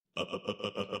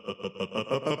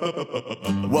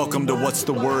Welcome to What's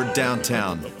the Word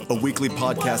Downtown, a weekly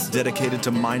podcast dedicated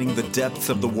to mining the depths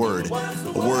of the Word,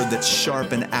 a word that's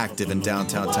sharp and active in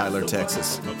downtown Tyler,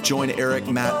 Texas. Join Eric,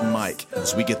 Matt, and Mike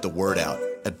as we get the word out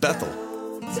at Bethel.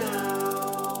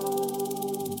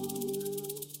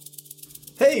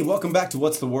 Hey, welcome back to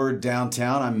What's the Word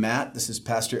Downtown. I'm Matt. This is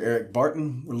Pastor Eric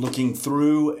Barton. We're looking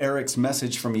through Eric's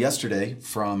message from yesterday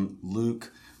from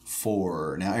Luke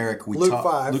 4. Now, Eric, Luke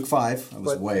 5. Luke 5. I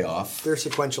was way off. They're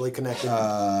sequentially connected.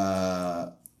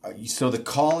 So the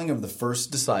calling of the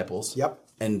first disciples. Yep.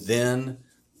 And then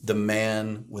the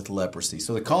man with leprosy.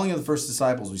 So the calling of the first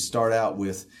disciples, we start out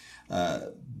with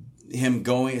him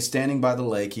standing by the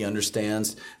lake. He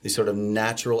understands the sort of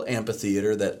natural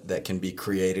amphitheater that can be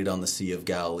created on the Sea of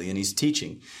Galilee, and he's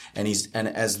teaching. And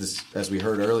as we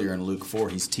heard earlier in Luke 4,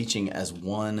 he's teaching as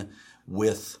one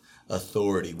with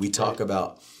authority. We talk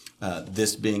about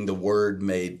this being the Word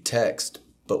made text,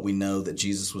 but we know that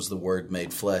Jesus was the Word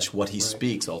made flesh. What he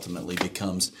speaks ultimately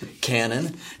becomes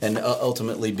canon, and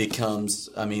ultimately becomes,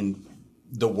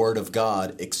 the Word of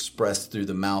God expressed through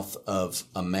the mouth of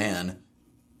a man,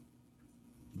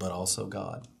 but also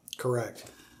God. Correct.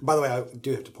 By the way, I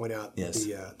do have to point out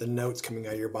the notes coming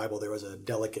out of your Bible. There was a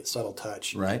delicate, subtle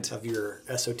touch of your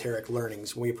esoteric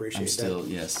learnings. We appreciate that.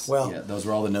 Yes. Well, those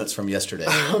were all the notes from yesterday.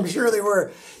 I'm sure they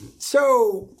were.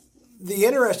 So the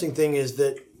interesting thing is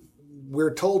that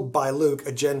we're told by Luke,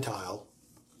 a Gentile,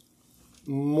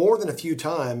 more than a few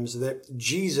times that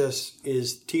Jesus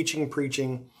is teaching,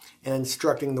 preaching, and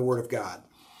instructing the Word of God.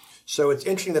 So it's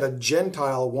interesting that a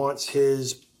Gentile wants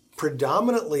his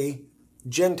predominantly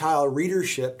Gentile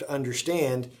readership to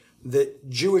understand that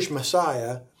Jewish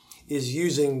Messiah is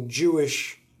using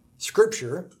Jewish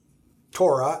scripture,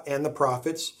 Torah, and the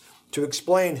prophets to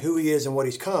explain who he is and what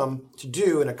he's come to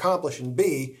do and accomplish and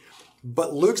be.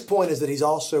 But Luke's point is that he's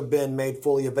also been made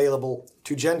fully available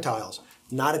to Gentiles,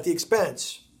 not at the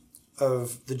expense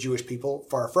of the Jewish people,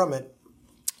 far from it,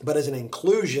 but as an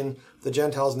inclusion, the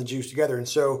Gentiles and the Jews together. And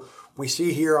so we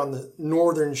see here on the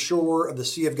northern shore of the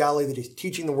Sea of Galilee that he's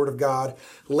teaching the Word of God.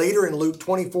 Later in Luke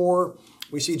 24,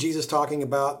 we see Jesus talking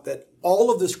about that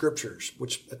all of the scriptures,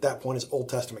 which at that point is Old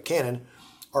Testament canon,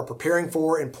 are preparing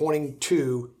for and pointing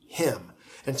to him.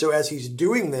 And so as he's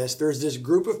doing this, there's this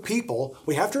group of people,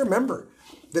 we have to remember,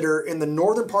 that are in the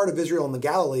northern part of Israel and the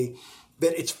Galilee,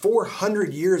 that it's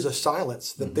 400 years of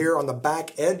silence that they're on the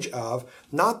back edge of.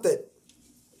 Not that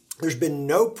there's been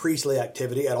no priestly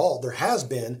activity at all. There has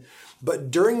been.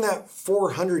 But during that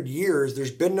 400 years,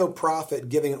 there's been no prophet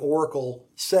giving an oracle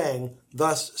saying,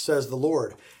 "Thus says the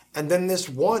Lord." And then this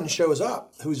one shows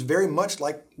up who's very much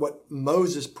like what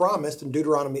Moses promised in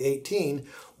Deuteronomy 18,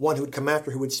 one who would come after,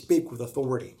 who would speak with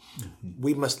authority.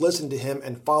 We must listen to him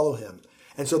and follow him.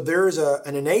 And so there is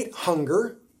an innate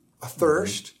hunger, a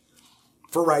thirst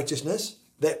for righteousness,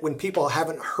 that when people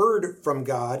haven't heard from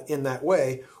God in that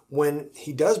way, when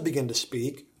he does begin to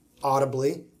speak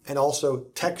audibly and also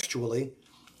textually,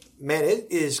 man, it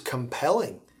is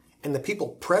compelling. And the people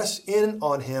press in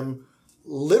on him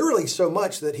literally so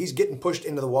much that he's getting pushed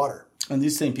into the water. And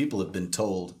these same people have been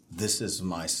told, "This is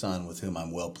my son with whom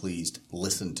I'm well pleased.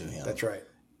 Listen to him." That's right.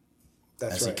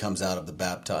 As he comes out of the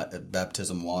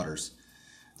baptism waters.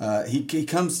 He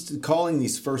comes calling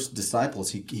these first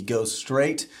disciples. He goes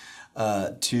straight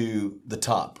to the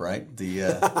top, right?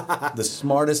 The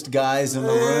smartest guys in the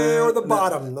room, or the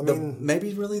bottom.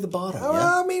 Maybe really the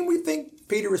bottom. We think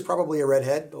Peter was probably a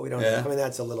redhead, but we don't. Yeah.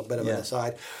 That's a little bit of an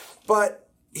aside. But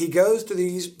he goes to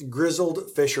these grizzled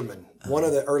fishermen. One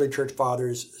of the early church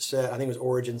fathers said, I think it was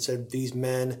Origen, said these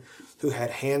men who had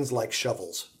hands like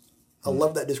shovels. I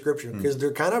love that description because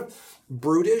they're kind of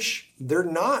brutish. They're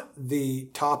not the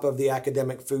top of the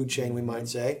academic food chain, we might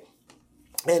say.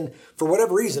 And for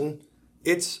whatever reason,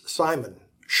 it's Simon,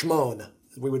 Shimon,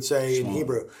 we would say in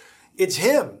Hebrew. It's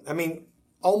him.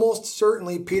 Almost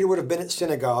certainly Peter would have been at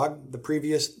synagogue the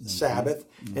previous Sabbath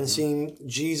and seen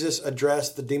Jesus address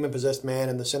the demon-possessed man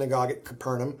in the synagogue at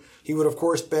Capernaum. He would, of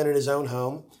course, been at his own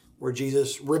home where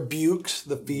Jesus rebukes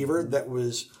the fever that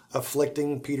was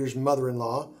afflicting Peter's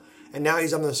mother-in-law. And now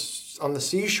he's on the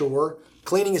seashore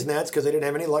cleaning his nets because they didn't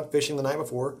have any luck fishing the night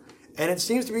before. And it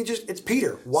seems to be it's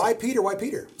Peter. Why Peter? Why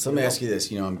Peter? So let me ask you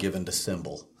this. I'm given to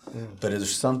symbol. But is there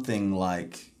something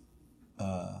like,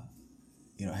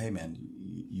 hey, man,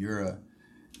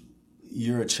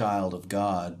 you're a child of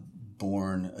God,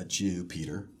 born a Jew,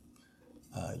 Peter.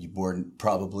 You born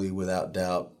probably without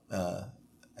doubt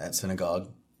at synagogue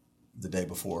the day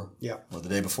before. Yeah. Or the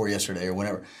day before yesterday or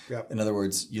whenever. Yeah. In other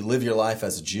words, you live your life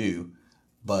as a Jew,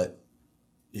 but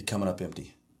you're coming up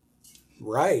empty.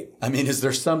 Right. I mean, is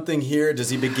there something here? Does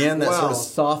he begin that sort of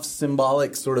soft,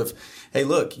 symbolic sort of, hey,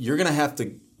 look, you're going to have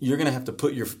to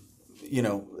put your,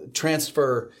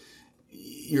 transfer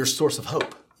your source of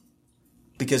hope,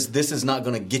 because this is not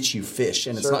going to get you fish,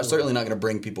 and it's certainly not going to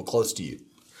bring people close to you.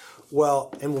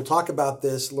 Well, and we'll talk about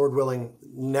this, Lord willing,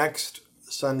 next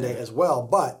Sunday as well.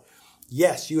 But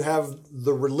yes, you have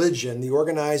the religion, the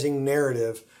organizing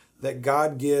narrative that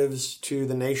God gives to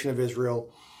the nation of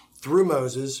Israel through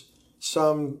Moses,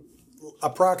 some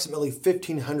approximately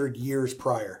 1,500 years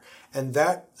prior. And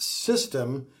that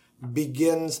system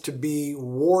begins to be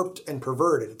warped and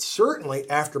perverted. It's certainly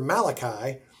after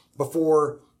Malachi,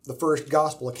 before the first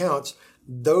gospel accounts,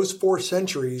 those 4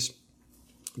 centuries,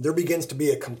 there begins to be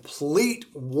a complete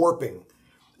warping.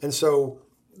 And so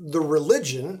the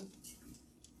religion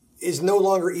is no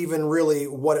longer even really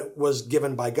what it was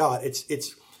given by God.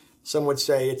 It's some would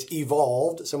say it's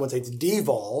evolved, some would say it's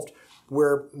devolved,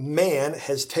 where man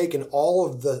has taken all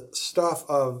of the stuff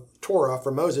of Torah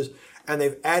from Moses and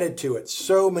they've added to it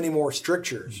so many more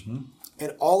strictures. Mm-hmm.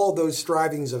 And all of those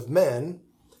strivings of men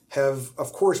have,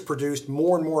 of course, produced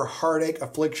more and more heartache,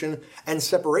 affliction, and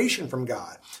separation from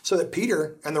God. So that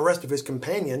Peter and the rest of his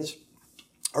companions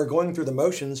are going through the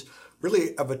motions,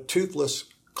 really, of a toothless,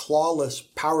 clawless,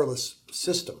 powerless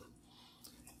system.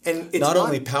 And it's not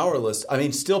only powerless, I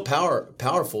mean, still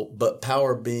powerful, but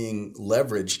power being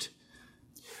leveraged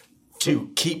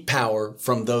to keep power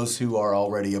from those who are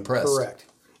already oppressed. Correct.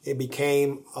 It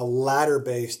became a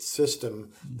ladder-based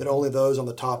system that only those on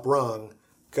the top rung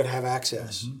could have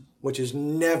access, which is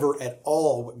never at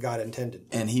all what God intended.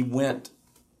 And he went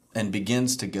and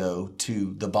begins to go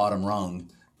to the bottom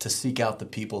rung to seek out the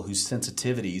people whose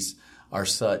sensitivities are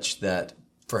such that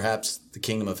perhaps the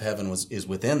kingdom of heaven is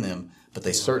within them, but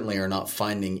they certainly are not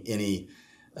finding any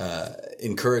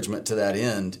encouragement to that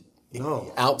end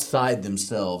outside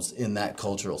themselves in that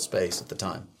cultural space at the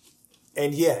time.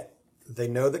 And yet, they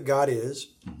know that God is.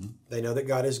 Mm-hmm. They know that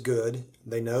God is good.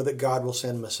 They know that God will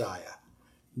send Messiah.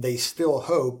 They still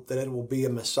hope that it will be a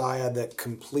Messiah that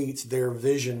completes their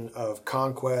vision of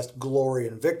conquest, glory,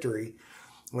 and victory.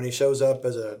 When he shows up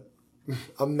as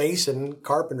a mason,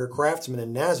 carpenter, craftsman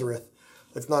in Nazareth,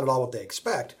 that's not at all what they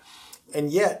expect.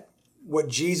 And yet, what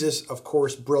Jesus, of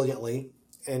course, brilliantly,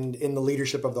 and in the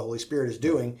leadership of the Holy Spirit is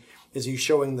doing, is he's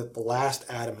showing that the last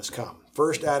Adam has come.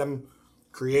 First Adam,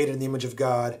 created in the image of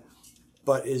God,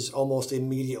 but is almost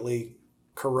immediately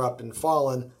corrupt and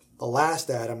fallen. The last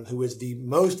Adam, who is the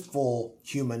most full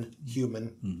human,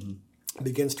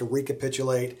 begins to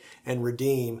recapitulate and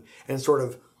redeem and sort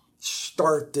of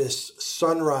start this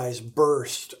sunrise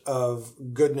burst of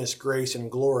goodness, grace, and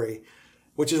glory,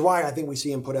 which is why I think we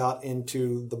see him put out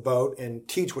into the boat and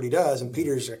teach what he does. And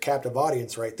Peter's a captive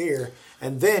audience right there.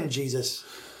 And then Jesus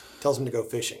tells him to go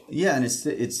fishing. Yeah, and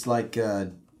it's like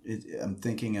I'm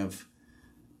thinking of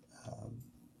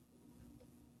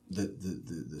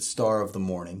the star of the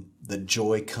morning. The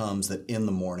joy comes that in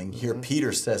the morning. Here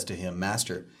Peter says to him,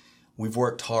 Master, we've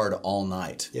worked hard all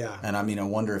night. Yeah. And I mean, I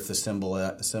wonder if the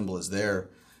symbol is there.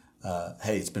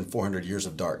 Hey, it's been 400 years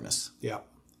of darkness. Yeah.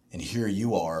 And here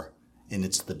you are, and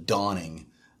it's the dawning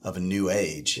of a new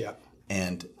age. Yeah.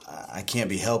 And I can't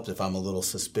be helped if I'm a little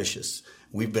suspicious.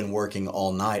 We've been working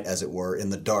all night, as it were, in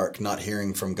the dark, not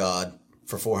hearing from God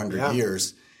for 400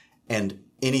 years. And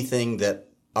anything that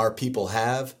our people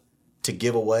have to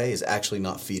give away is actually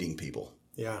not feeding people.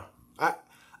 Yeah.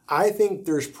 I think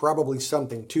there's probably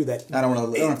something to that. I don't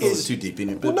want to go too deep in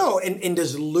it. But well, no. And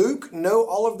does Luke know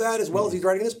all of that as well as he's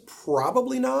writing this?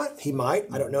 Probably not. He might.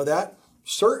 I don't know that.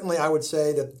 Certainly, I would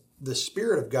say that the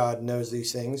Spirit of God knows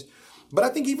these things. But I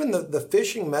think even the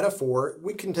fishing metaphor,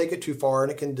 we can take it too far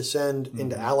and it can descend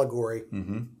into allegory.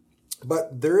 Mm-hmm.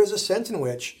 But there is a sense in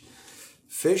which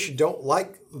fish don't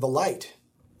like the light.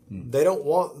 They don't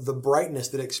want the brightness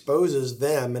that exposes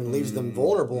them and leaves them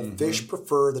vulnerable. Fish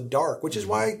prefer the dark, which is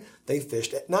why they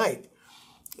fished at night.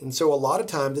 And so a lot of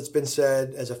times it's been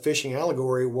said as a fishing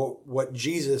allegory, what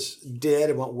Jesus did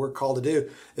and what we're called to do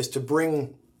is to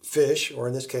bring fish, or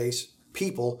in this case,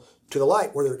 people, to the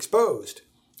light where they're exposed.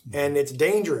 And it's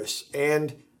dangerous.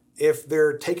 And if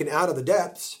they're taken out of the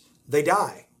depths, they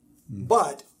die.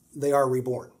 But they are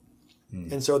reborn.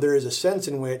 And so there is a sense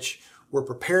in which we're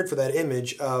prepared for that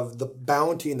image of the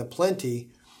bounty and the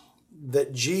plenty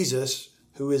that Jesus,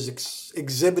 who is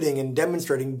exhibiting and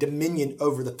demonstrating dominion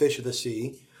over the fish of the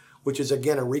sea, which is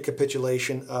again a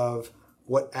recapitulation of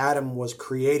what Adam was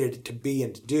created to be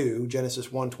and to do, Genesis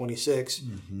 1:26.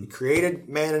 He created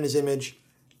man in his image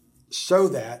so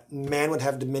that man would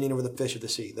have dominion over the fish of the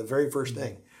sea, the very first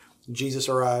thing. Jesus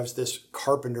arrives, this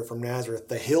carpenter from Nazareth,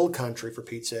 the hill country for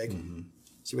Pete's sake,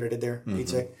 See what I did there? He'd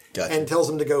say. Gotcha. And tells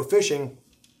him to go fishing.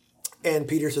 And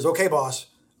Peter says, okay, boss,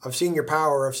 I've seen your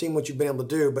power. I've seen what you've been able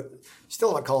to do, but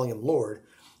still not calling him Lord.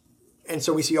 And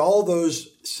so we see all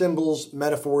those symbols,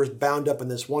 metaphors bound up in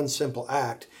this one simple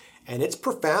act. And it's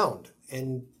profound.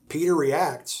 And Peter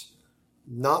reacts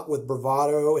not with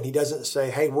bravado. And he doesn't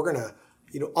say, hey, we're going to,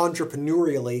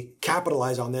 entrepreneurially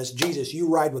capitalize on this. Jesus, you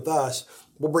ride with us.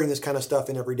 We'll bring this kind of stuff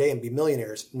in every day and be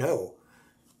millionaires. No.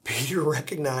 Peter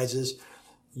recognizes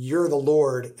you're the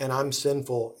Lord and I'm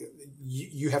sinful.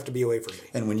 You have to be away from me.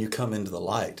 And when you come into the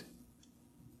light,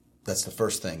 that's the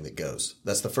first thing that goes.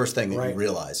 That's the first thing that you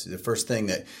realize. The first thing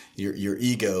that your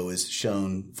ego is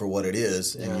shown for what it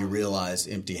is, and you realize,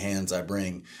 empty hands I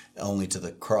bring, only to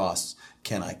the cross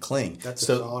can I cling. That's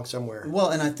a song somewhere. Well,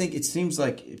 and I think it seems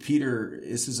like Peter,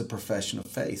 this is a profession of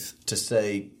faith to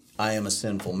say, I am a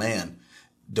sinful man.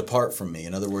 Depart from me.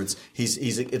 In other words,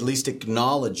 he's at least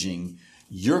acknowledging,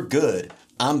 you're good,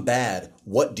 I'm bad.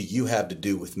 What do you have to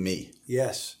do with me?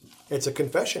 Yes. It's a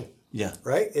confession. Yeah.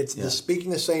 Right? It's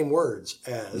speaking the same words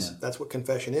as. That's what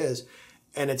confession is.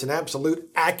 And it's an absolute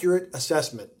accurate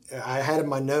assessment. I had in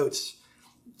my notes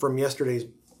from yesterday's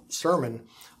sermon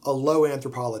a low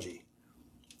anthropology.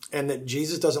 And that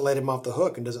Jesus doesn't let him off the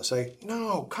hook and doesn't say,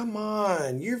 no, come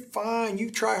on, you're fine, you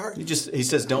try hard. He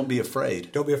says, don't be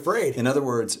afraid. Don't be afraid. In other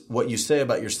words, what you say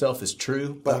about yourself is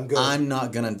true, but I'm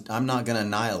not gonna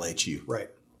annihilate you. Right.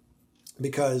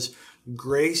 Because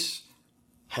grace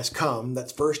has come,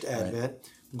 that's first advent. Right.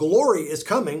 Glory is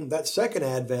coming, that's second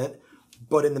advent.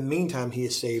 But in the meantime, he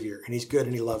is Savior and he's good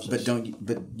and he loves us.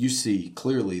 But you see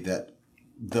clearly that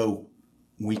though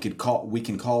we can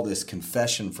call this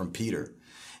confession from Peter,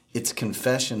 it's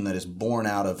confession that is born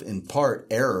out of, in part,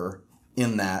 error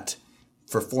in that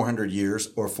for 400 years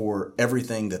or for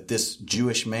everything that this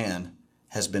Jewish man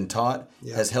has been taught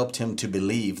has helped him to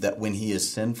believe that when he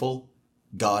is sinful,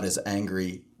 God is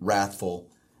angry, wrathful,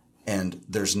 and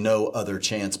there's no other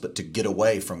chance but to get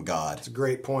away from God. That's a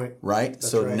great point. Right?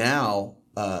 That's so right. Now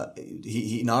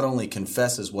he not only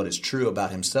confesses what is true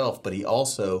about himself, but he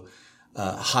also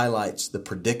highlights the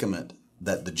predicament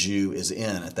that the Jew is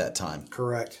in at that time.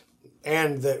 Correct.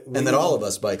 And that all of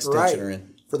us, by extension, are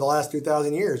in. For the last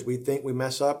 2,000 years, we think we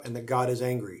mess up and that God is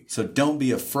angry. So don't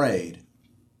be afraid.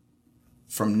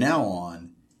 From now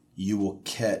on, you will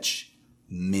catch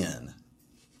men.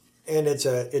 And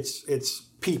it's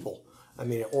people. I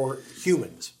mean, or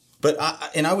humans. But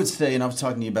I would say, and I was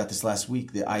talking to you about this last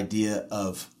week, the idea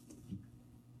of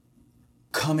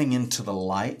coming into the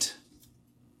light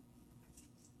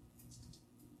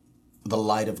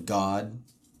of God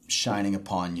shining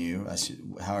upon you,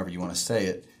 however you want to say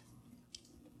it,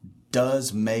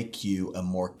 does make you a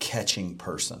more catching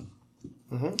person.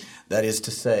 Mm-hmm. That is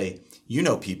to say,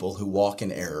 people who walk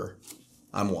in error.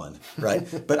 I'm one, right?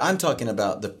 But I'm talking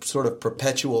about the sort of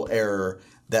perpetual error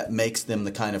that makes them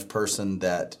the kind of person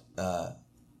that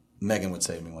Megan would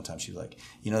say to me one time. She was like,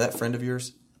 that friend of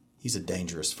yours, he's a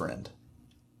dangerous friend.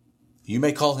 You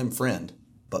may call him friend,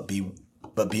 but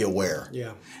be aware.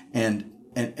 Yeah. And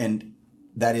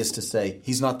that is to say,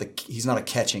 he's not a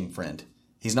catching friend.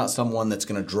 He's not someone that's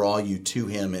going to draw you to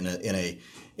him in a.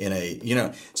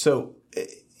 So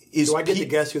do I get to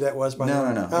guess who that was?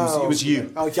 No. It was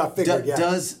you. Oh, I figured.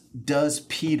 Does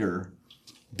Peter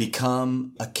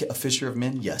become a fisher of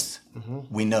men? Yes,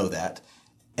 we know that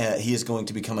he is going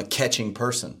to become a catching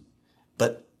person,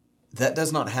 but that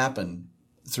does not happen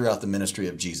throughout the ministry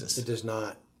of Jesus. It does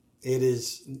not. It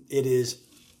is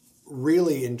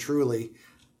really and truly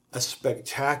a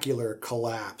spectacular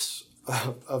collapse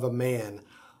of a man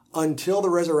until the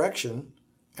resurrection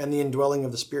and the indwelling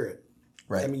of the Spirit.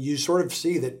 Right. I mean, you sort of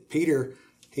see that Peter,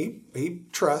 he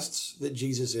trusts that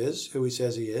Jesus is who he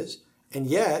says he is, and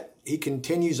yet he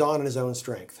continues on in his own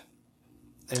strength.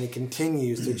 And he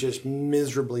continues to just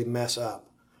miserably mess up.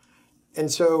 And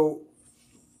so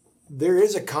there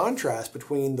is a contrast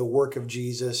between the work of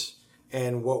Jesus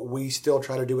and what we still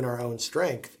try to do in our own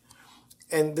strength.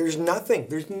 And there's nothing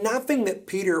that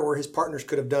Peter or his partners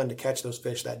could have done to catch those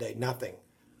fish that day. Nothing.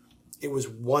 It was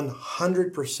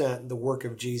 100% the work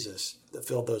of Jesus that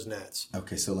filled those nets.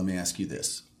 Okay, so let me ask you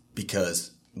this,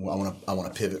 because I want to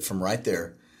pivot from right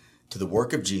there to the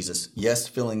work of Jesus, yes,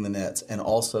 filling the nets, and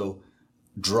also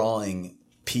drawing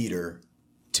Peter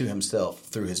to himself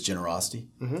through his generosity,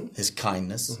 his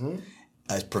kindness,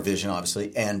 his provision,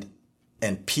 obviously, and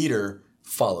Peter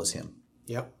follows him.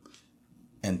 Yep.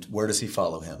 And where does he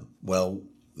follow him? Well,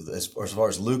 as far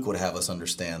as Luke would have us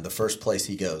understand, the first place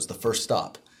he goes, the first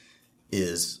stop,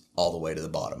 is all the way to the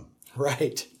bottom.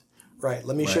 Right.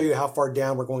 Let me show you how far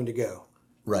down we're going to go.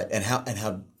 Right. And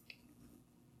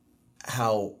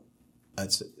how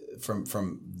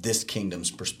from this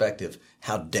kingdom's perspective,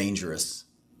 how dangerous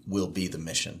will be the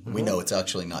mission. Mm-hmm. We know it's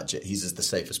actually not. He's just the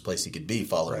safest place he could be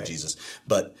following right. Jesus,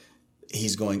 but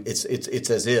he's going. It's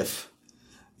as if,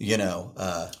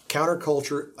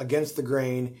 counterculture against the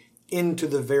grain into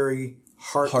the very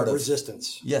heart of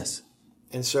resistance. Yes,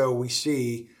 and so we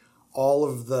see all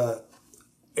of the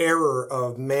error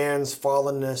of man's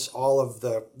fallenness, all of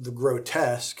the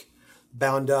grotesque,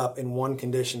 bound up in one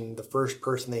condition. The first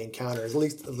person they encounter, at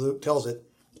least Luke tells it,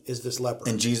 is this leper.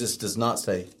 And Jesus does not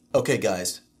say, "Okay,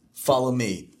 guys, follow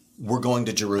me. We're going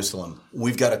to Jerusalem.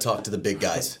 We've got to talk to the big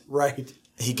guys." Right.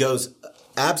 He goes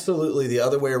absolutely the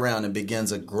other way around and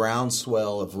begins a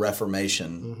groundswell of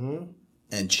reformation mm-hmm.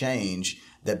 and change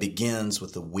that begins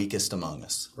with the weakest among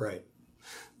us. Right.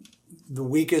 The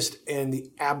weakest and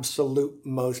the absolute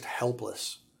most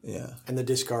helpless. Yeah. And the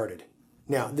discarded.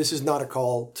 Now, this is not a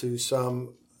call to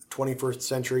some 21st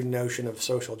century notion of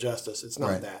social justice. It's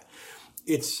not right. that.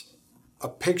 It's a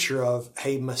picture of,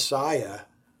 hey, Messiah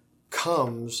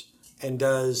comes and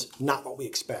does not what we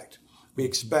expect. We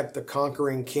expect the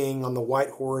conquering king on the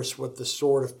white horse with the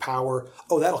sword of power.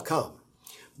 Oh, that'll come.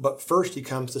 But first he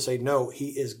comes to say, no, he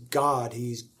is God.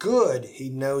 He's good. He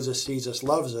knows us, sees us,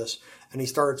 loves us. And he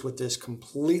starts with this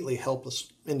completely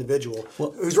helpless individual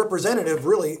who's representative,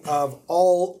 really, of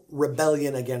all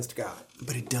rebellion against God.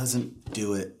 But he doesn't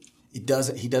do it. He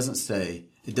doesn't say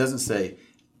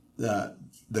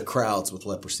the crowds with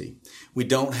leprosy. We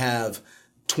don't have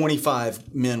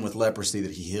 25 men with leprosy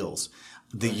that he heals.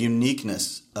 The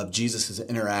uniqueness of Jesus'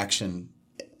 interaction,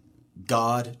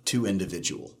 God to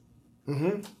individual,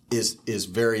 mm-hmm. is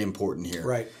very important here.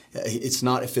 Right. It's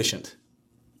not efficient.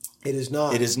 It is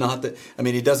not. It is not that. I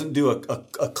mean, he doesn't do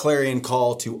a clarion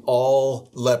call to all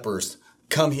lepers.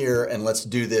 Come here and let's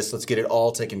do this. Let's get it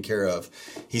all taken care of.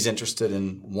 He's interested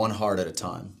in one heart at a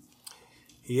time.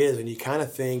 He is, and you kind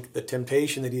of think the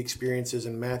temptation that he experiences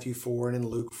in Matthew 4 and in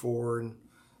Luke 4 and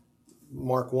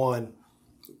Mark 1,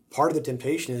 part of the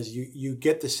temptation is you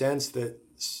get the sense that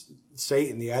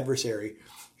Satan, the adversary,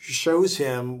 shows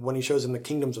him, when he shows him the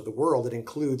kingdoms of the world, it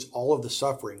includes all of the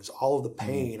sufferings, all of the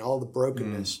pain, all of the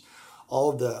brokenness, all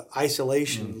of the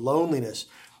isolation, loneliness.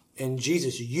 And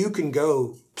Jesus, you can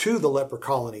go to the leper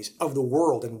colonies of the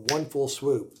world in one full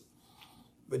swoop.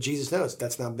 But Jesus knows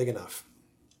that's not big enough.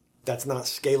 That's not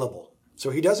scalable.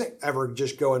 So he doesn't ever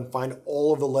just go and find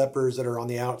all of the lepers that are on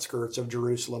the outskirts of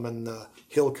Jerusalem and the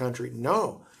hill country.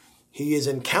 No, he is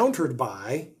encountered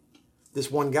by this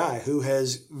one guy who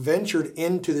has ventured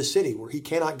into the city where he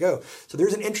cannot go. So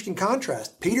there's an interesting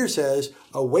contrast. Peter says,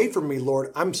 away from me,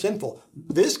 Lord, I'm sinful.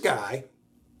 This guy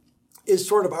is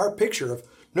sort of our picture of,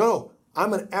 no,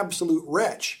 I'm an absolute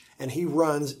wretch. And he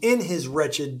runs in his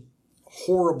wretched,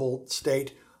 horrible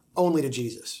state only to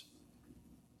Jesus.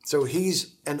 So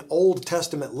he's an Old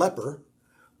Testament leper,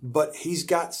 but he's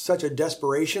got such a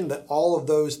desperation that all of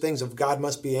those things of God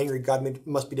must be angry, God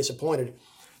must be disappointed,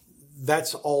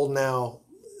 that's all now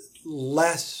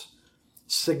less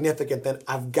significant than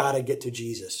I've got to get to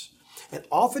Jesus. And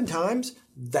oftentimes,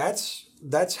 that's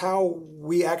how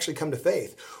we actually come to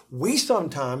faith. We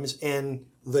sometimes in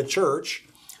the church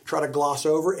try to gloss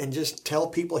over and just tell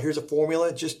people, here's a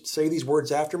formula, just say these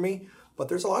words after me. But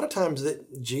there's a lot of times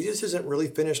that Jesus isn't really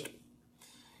finished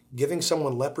giving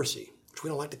someone leprosy, which we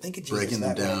don't like to think of Jesus breaking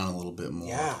them that down way. A little bit more.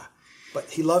 Yeah. But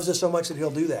he loves us so much that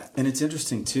he'll do that. And it's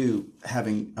interesting too,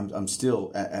 I'm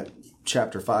still at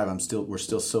chapter 5, we're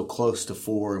still so close to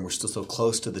 4, and we're still so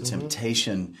close to the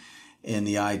temptation and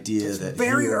the idea that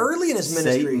very early in his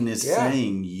ministry, Satan is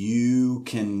saying you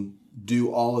can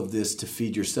do all of this to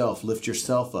feed yourself, lift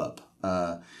yourself up,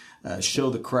 show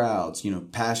the crowds,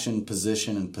 passion,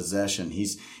 position, and possession.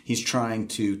 He's trying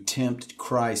to tempt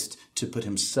Christ to put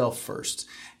himself first.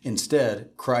 Instead,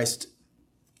 Christ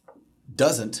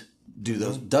doesn't do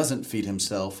those, doesn't feed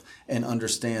himself, and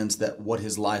understands that what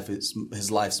his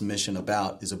life's mission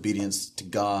about is obedience to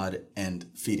God and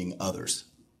feeding others.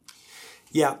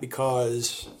 Yeah,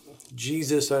 because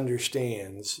Jesus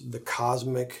understands the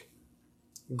cosmic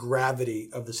gravity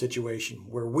of the situation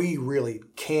where we really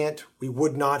can't, we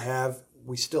would not have,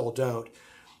 we still don't.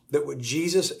 That what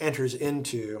Jesus enters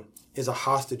into is a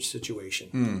hostage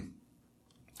situation.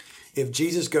 If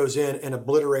Jesus goes in and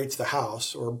obliterates the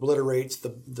house or obliterates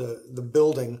the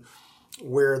building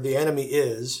where the enemy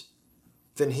is,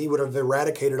 then he would have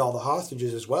eradicated all the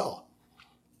hostages as well.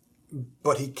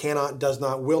 But he cannot, does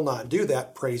not, will not do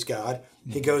that, praise God.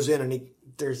 He goes in and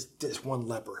there's this one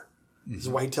leper. This is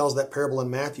why he tells that parable in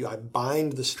Matthew, I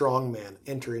bind the strong man,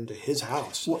 enter into his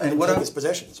house and take his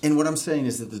possessions. And what I'm saying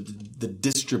is that the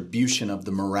distribution of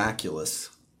the miraculous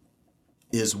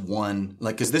is one,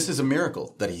 like, because this is a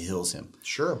miracle that he heals him.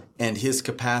 Sure. And his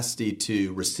capacity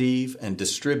to receive and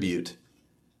distribute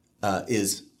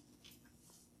is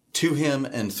to him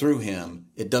and through him.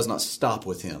 It does not stop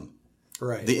with him.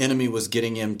 Right. The enemy was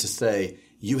getting him to say,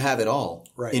 you have it all.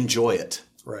 Right. Enjoy it.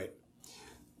 Right.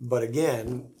 But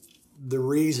again, the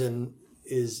reason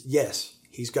is, yes,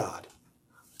 he's God,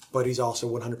 but he's also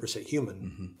 100%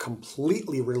 human,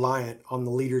 completely reliant on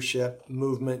the leadership,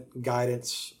 movement,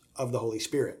 guidance of the Holy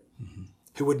Spirit,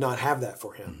 who would not have that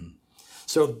for him.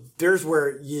 So there's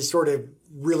where you sort of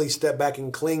really step back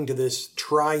and cling to this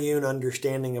triune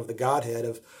understanding of the Godhead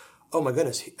of, oh my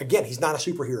goodness, again, he's not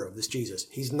a superhero, this Jesus.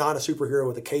 He's not a superhero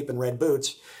with a cape and red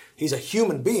boots. He's a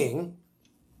human being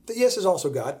that, yes, is also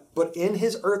God, but in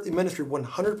his earthly ministry,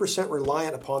 100%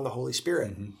 reliant upon the Holy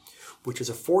Spirit, which is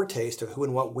a foretaste of who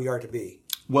and what we are to be.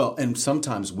 Well, and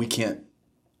sometimes we can't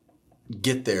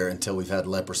get there until we've had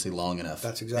leprosy long enough.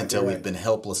 That's exactly until right. we've been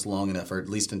helpless long enough, or at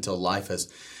least until life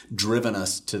has driven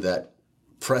us to that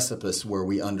precipice where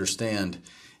we understand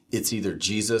it's either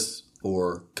Jesus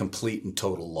or complete and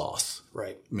total loss.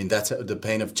 Right. I mean, that's the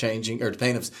pain of changing, or the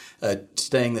pain of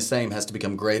staying the same has to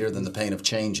become greater than the pain of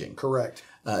changing. Correct.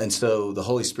 And so the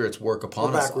Holy Spirit's work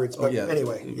upon us. Backwards, but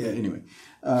anyway. Yeah. Anyway.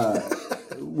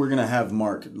 We're going to have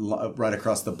Mark right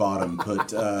across the bottom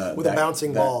put with a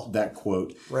bouncing ball. That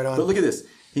quote. Right on. But look at this.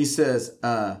 He says,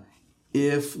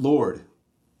 if Lord,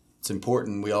 it's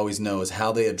important, we always know, is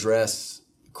how they address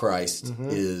Christ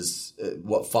is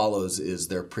what follows is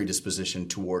their predisposition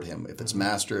toward him. If it's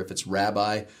master, if it's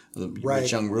rabbi, the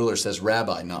rich young ruler says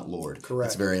rabbi, not Lord. Correct.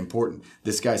 It's very important.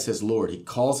 This guy says Lord. He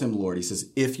calls him Lord. He says,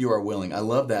 if you are willing. I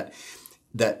love that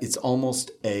it's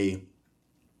almost a,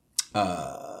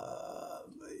 the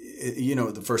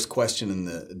first question in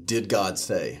the did God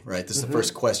say, right? This is the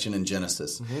first question in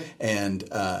Genesis. And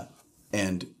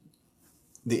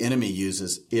the enemy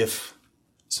uses if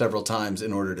several times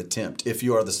in order to tempt. If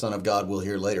you are the Son of God, we'll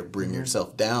hear later, bring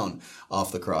yourself down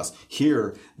off the cross.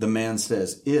 Here, the man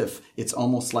says if. It's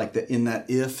almost like in that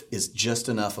if is just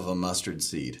enough of a mustard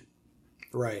seed.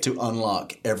 Right. To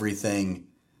unlock everything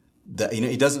that,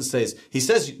 he doesn't say, he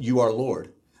says you are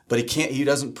Lord, but he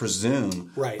doesn't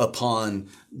presume upon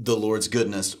the Lord's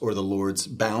goodness or the Lord's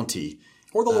bounty.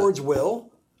 Or the Lord's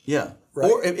will. Yeah.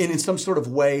 Right. Or in some sort of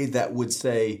way that would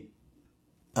say,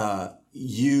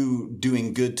 you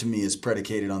doing good to me is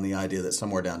predicated on the idea that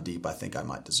somewhere down deep I think I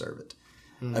might deserve it.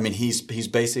 I mean, he's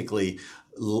basically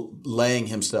laying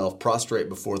himself prostrate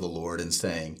before the Lord and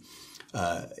saying,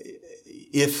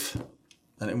 if,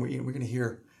 and we're going to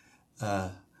hear,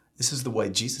 this is the way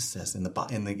Jesus says in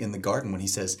the garden when he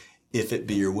says, if it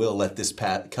be your will, let this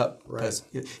cup pass.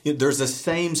 There's the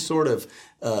same sort of,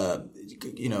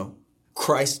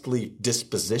 Christly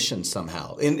disposition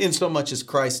somehow, in so much as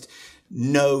Christ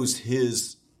knows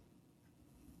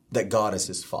that God is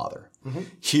his Father.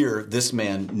 Here, this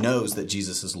man knows that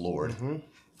Jesus is Lord,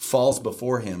 falls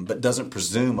before him, but doesn't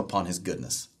presume upon his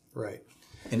goodness. Right.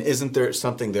 And isn't there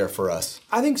something there for us?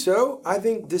 I think so. I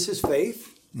think this is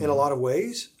faith in a lot of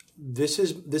ways. This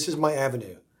is my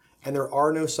avenue. And there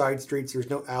are no side streets, there's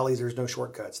no alleys, there's no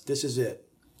shortcuts. This is it.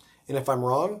 And if I'm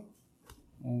wrong,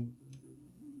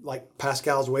 like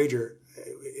Pascal's wager,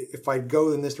 if I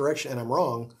go in this direction and I'm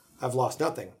wrong, I've lost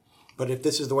nothing. But if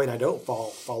this is the way and I don't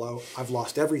follow, I've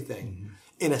lost everything.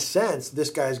 In a sense,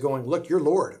 this guy's going, look, you're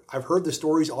Lord. I've heard the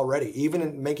stories already. Even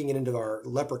in making it into our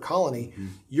leper colony,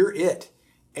 you're it.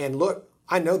 And look,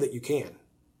 I know that you can.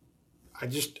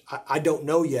 I don't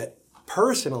know yet,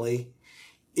 personally,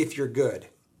 if you're good.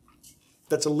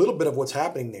 That's a little bit of what's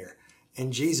happening there.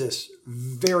 And Jesus,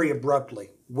 very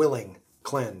abruptly, willing,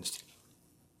 cleansed.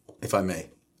 If I may,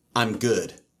 I'm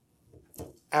good.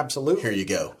 Absolutely. Here you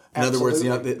go. In other words,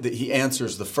 he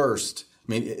answers the first.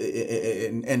 I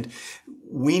mean, and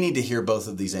we need to hear both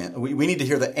of these. We need to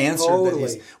hear the answer.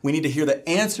 Totally. We need to hear the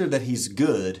answer that he's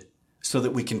good, so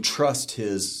that we can trust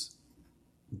the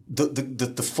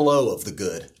flow of the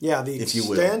good. Yeah, the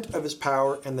extent of his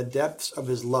power and the depths of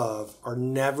his love are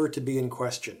never to be in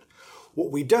question.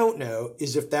 What we don't know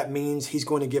is if that means he's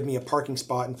going to give me a parking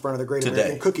spot in front of the Great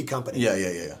American Cookie Company.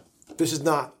 Yeah. This is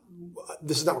not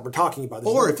what we're talking about.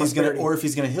 Or if he's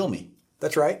going to heal me.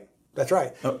 That's right.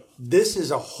 Oh. This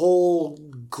is a whole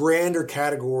grander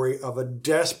category of a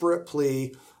desperate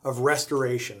plea of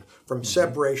restoration from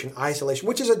separation, isolation,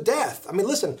 which is a death. I mean,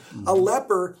 listen, a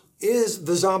leper is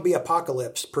the zombie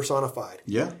apocalypse personified.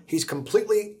 Yeah. He's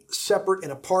completely separate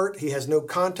and apart. He has no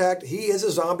contact. He is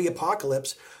a zombie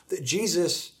apocalypse that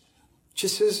Jesus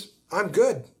just says, I'm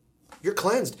good. You're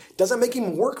cleansed. Doesn't make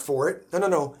him work for it.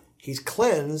 No. He's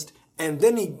cleansed and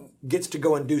then he gets to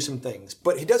go and do some things.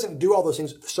 But he doesn't do all those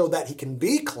things so that he can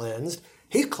be cleansed.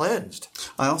 He's cleansed.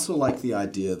 I also like the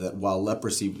idea that while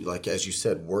leprosy, like as you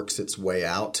said, works its way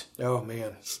out. Oh,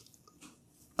 man.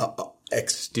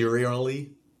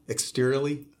 Externally.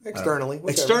 Externally.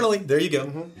 There you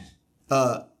go.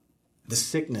 The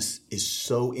sickness is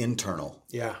so internal.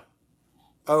 Yeah.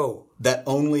 Oh. That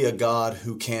only a God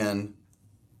who can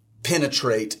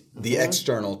penetrate the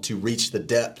external to reach the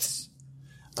depths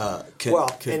could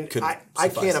I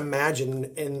can't imagine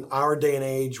in our day and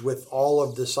age with all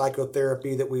of the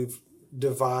psychotherapy that we've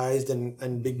devised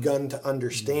and begun to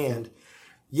understand.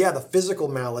 Yeah, the physical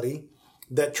malady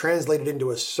that translated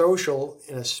into a social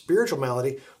and a spiritual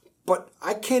malady, but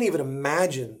I can't even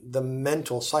imagine the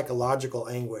mental, psychological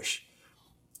anguish.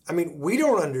 I mean, we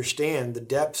don't understand the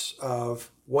depths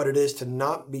of what it is to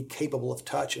not be capable of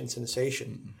touch and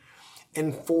sensation.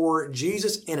 And for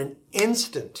Jesus in an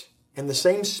instant, and the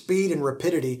same speed and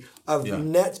rapidity of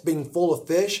nets being full of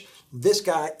fish, this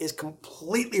guy is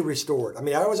completely restored. I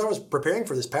mean, I was preparing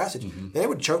for this passage, and it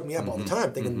would choke me up all the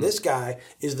time, thinking this guy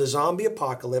is the zombie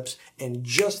apocalypse, and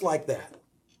just like that,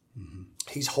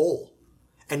 he's whole.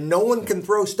 And no one can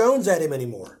throw stones at him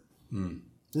anymore.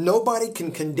 Nobody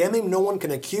can condemn him. No one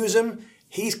can accuse him.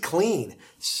 He's clean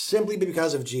simply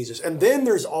because of Jesus. And then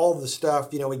there's all the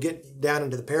stuff, we get down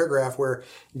into the paragraph where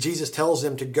Jesus tells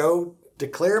him to go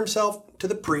declare himself to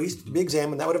the priest, to be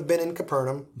examined. That would have been in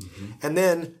Capernaum. And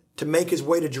then to make his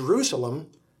way to Jerusalem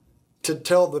to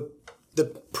tell the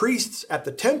priests at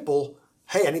the temple,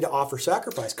 hey, I need to offer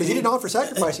sacrifice. Because he didn't offer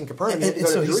sacrifice in Capernaum. And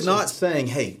so he's not saying,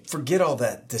 hey, forget all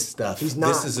this stuff. He's not.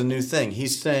 This is a new thing.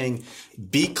 He's saying,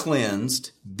 be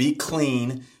cleansed, be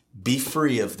clean, be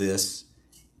free of this,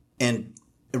 and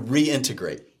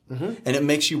reintegrate. And it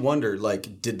makes you wonder,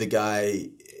 like, did the guy,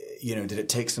 did it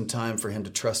take some time for him to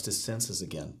trust his senses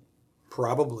again?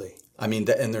 Probably. I mean,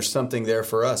 and there's something there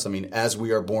for us. I mean, as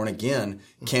we are born again,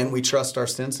 can we trust our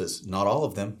senses? Not all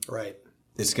of them. Right.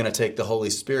 It's going to take the Holy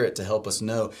Spirit to help us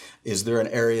know, is there an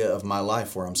area of my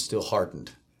life where I'm still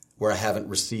hardened, where I haven't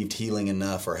received healing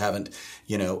enough, or haven't,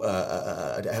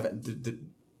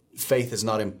 faith has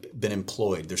not been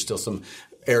employed. There's still some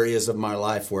areas of my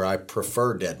life where I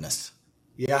prefer deadness.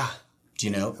 Yeah.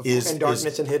 And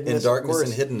darkness and hiddenness. And darkness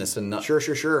and hiddenness. And not,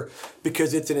 Sure.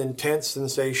 Because it's an intense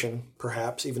sensation,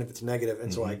 perhaps, even if it's negative,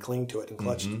 and so I cling to it and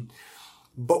clutch it.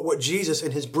 But what Jesus,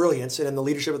 in his brilliance and in the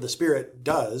leadership of the Spirit,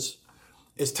 does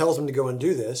is tells him to go and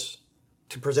do this,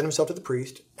 to present himself to the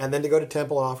priest, and then to go to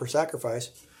temple and offer sacrifice,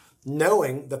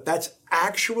 knowing that that's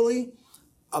actually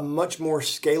a much more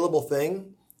scalable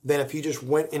thing than if he just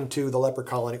went into the leper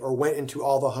colony or went into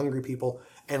all the hungry people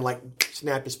and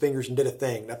snapped his fingers and did a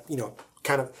thing.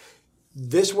 Kind of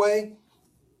this way,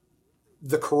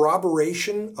 the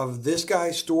corroboration of this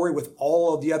guy's story with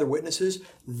all of the other witnesses,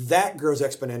 that grows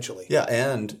exponentially. Yeah,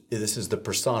 and this is the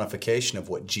personification of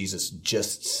what Jesus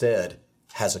just said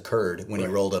has occurred when he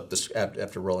rolled up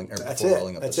rolling up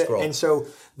the scroll. And so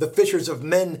the fishers of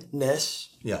menness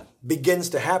begins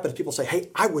to happen as people say,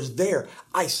 hey, I was there.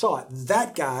 I saw it.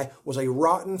 That guy was a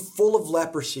rotten, full of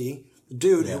leprosy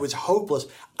dude who was hopeless.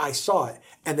 I saw it.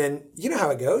 And then, you know how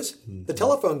it goes. The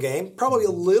telephone game, probably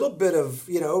a little bit of,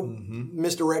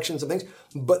 misdirections and things,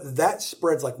 but that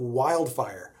spreads like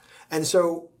wildfire. And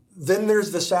so then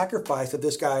there's the sacrifice that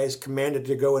this guy is commanded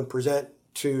to go and present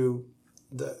to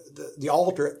the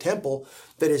altar at temple,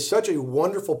 that is such a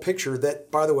wonderful picture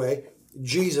that, by the way,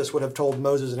 Jesus would have told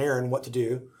Moses and Aaron what to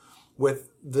do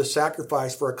with the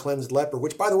sacrifice for a cleansed leper,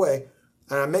 which, by the way,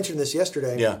 and I mentioned this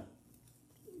yesterday,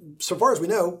 so far as we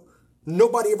know,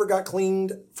 nobody ever got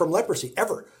cleaned from leprosy,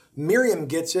 ever. Miriam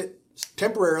gets it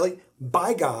temporarily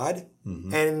by God,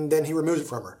 and then he removes it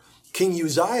from her. King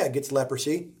Uzziah gets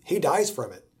leprosy. He dies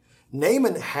from it.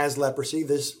 Naaman has leprosy,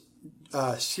 this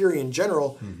Syrian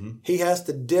general. He has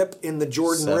to dip in the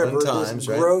Jordan River, this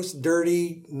gross,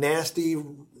 dirty, nasty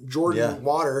Jordan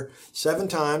water 7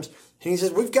 times. And he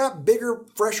says, we've got bigger,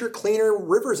 fresher, cleaner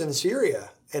rivers in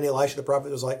Syria. And Elisha the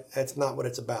prophet was like, that's not what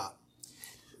it's about.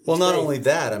 Well, not only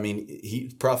that, I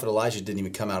mean, Prophet Elijah didn't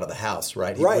even come out of the house,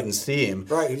 right? He wouldn't see him.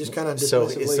 Right, he just kind of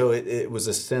dismissively. So it was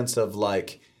a sense of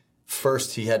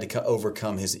first he had to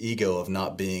overcome his ego of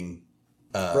not being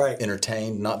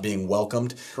entertained, not being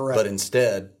welcomed, but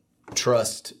instead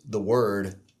trust the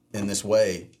word in this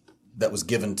way that was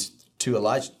given to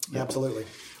Elijah. Absolutely.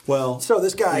 Well, so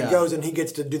this guy goes and he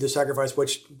gets to do the sacrifice,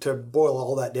 which, to boil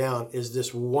all that down, is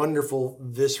this wonderful,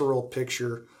 visceral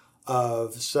picture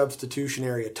of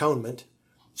substitutionary atonement.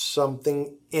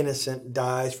 Something innocent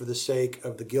dies for the sake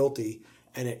of the guilty,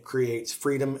 and it creates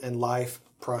freedom and life,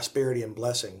 prosperity and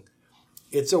blessing.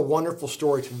 It's a wonderful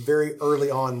story to very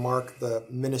early on mark the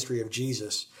ministry of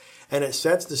Jesus. And it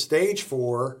sets the stage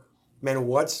for, man,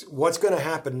 what's going to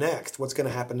happen next? What's going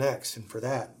to happen next? And for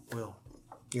that, well,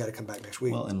 you got to come back next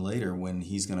week. Well, and later when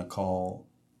he's going to call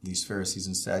these Pharisees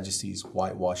and Sadducees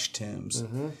whitewashed tombs,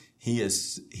 he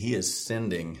is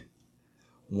sending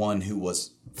one who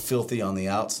was filthy on the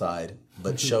outside,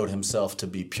 but showed himself to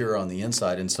be pure on the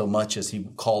inside, and so much as he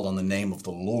called on the name of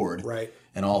the Lord, right,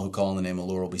 and all who call on the name of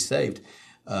the Lord will be saved.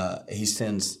 He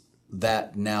sends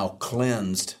that now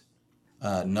cleansed,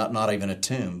 not even a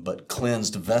tomb, but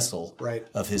cleansed vessel right,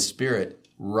 of his Spirit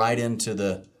right into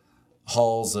the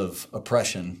halls of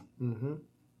oppression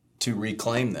to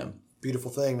reclaim them.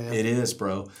 Beautiful thing, man. It is,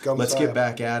 bro. Go Let's Messiah. get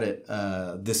back at it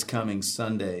this coming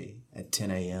Sunday at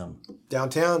 10 a.m.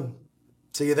 Downtown.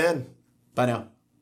 See you then. Bye now.